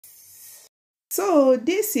So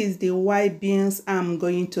this is the white beans I'm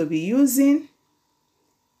going to be using,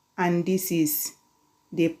 and this is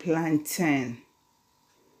the plantain,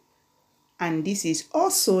 and this is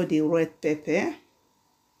also the red pepper,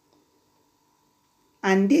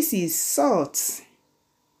 and this is salt,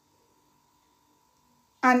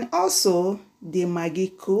 and also the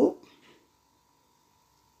maggi cube,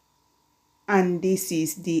 and this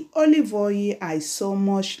is the olive oil. I so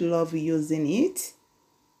much love using it,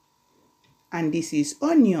 and this is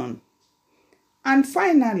onion, and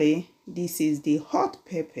finally this is the hot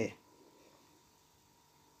pepper.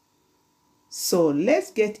 So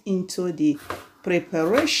let's get into the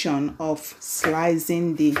preparation of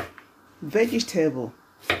slicing the vegetable.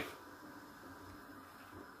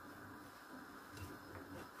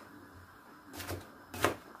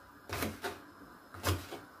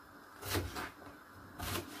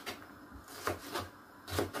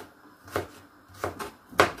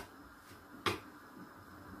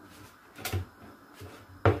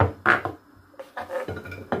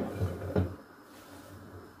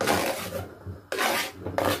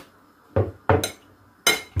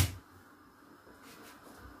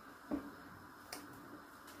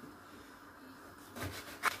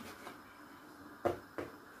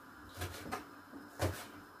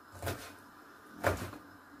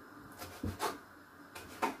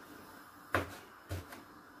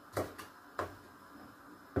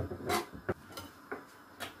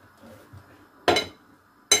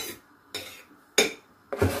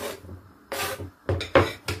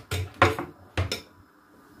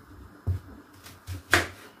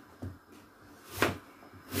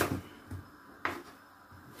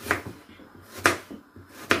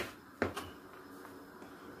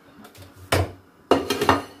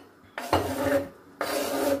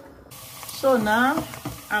 So now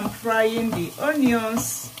I'm frying the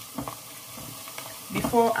onions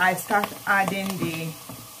before I start adding the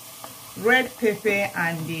red pepper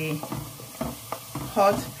and the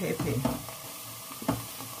hot pepper.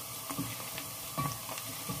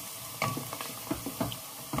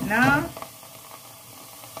 Now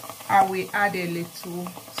I will add a little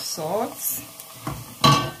salt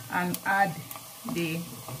and add the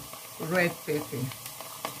red pepper.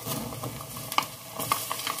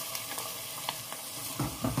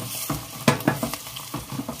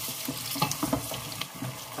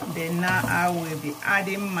 Then now I will be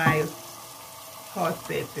adding my hot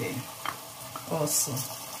pepper also.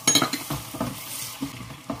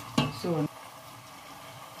 So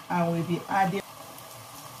I will be adding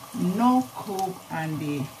no cube and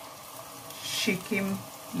the chicken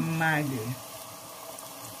maggi.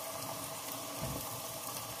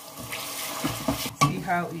 See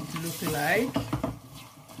how it looks like.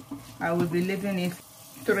 I will be leaving it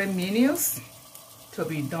 3 minutes to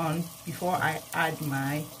be done before I add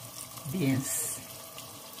my beans.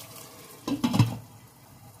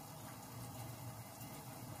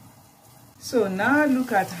 So now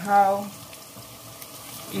look at how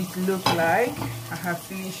it looks like. I have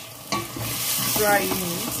finished frying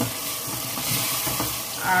it.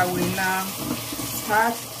 I will now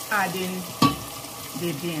start adding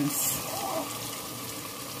the beans.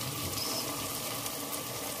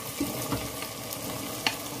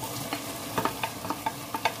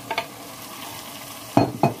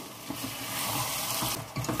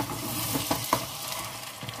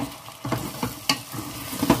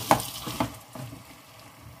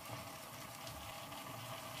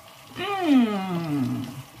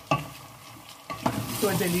 So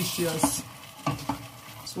delicious.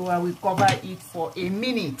 So I will cover it for a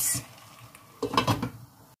minute.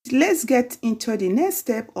 Let's get into the next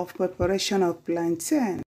step of preparation of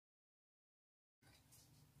plantain.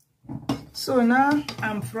 So now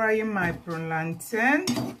I'm frying my plantain.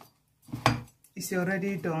 It's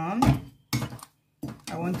already done.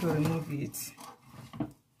 I want to remove it.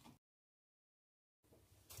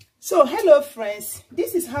 So hello friends,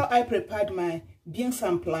 this is how I prepared my beans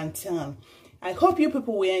and plantain. I hope you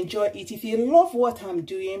people will enjoy it. If you love what I'm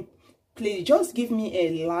doing, please just give me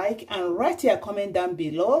a like and write your comment down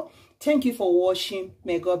below. Thank you for watching.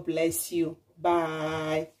 May God bless you.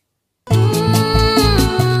 Bye.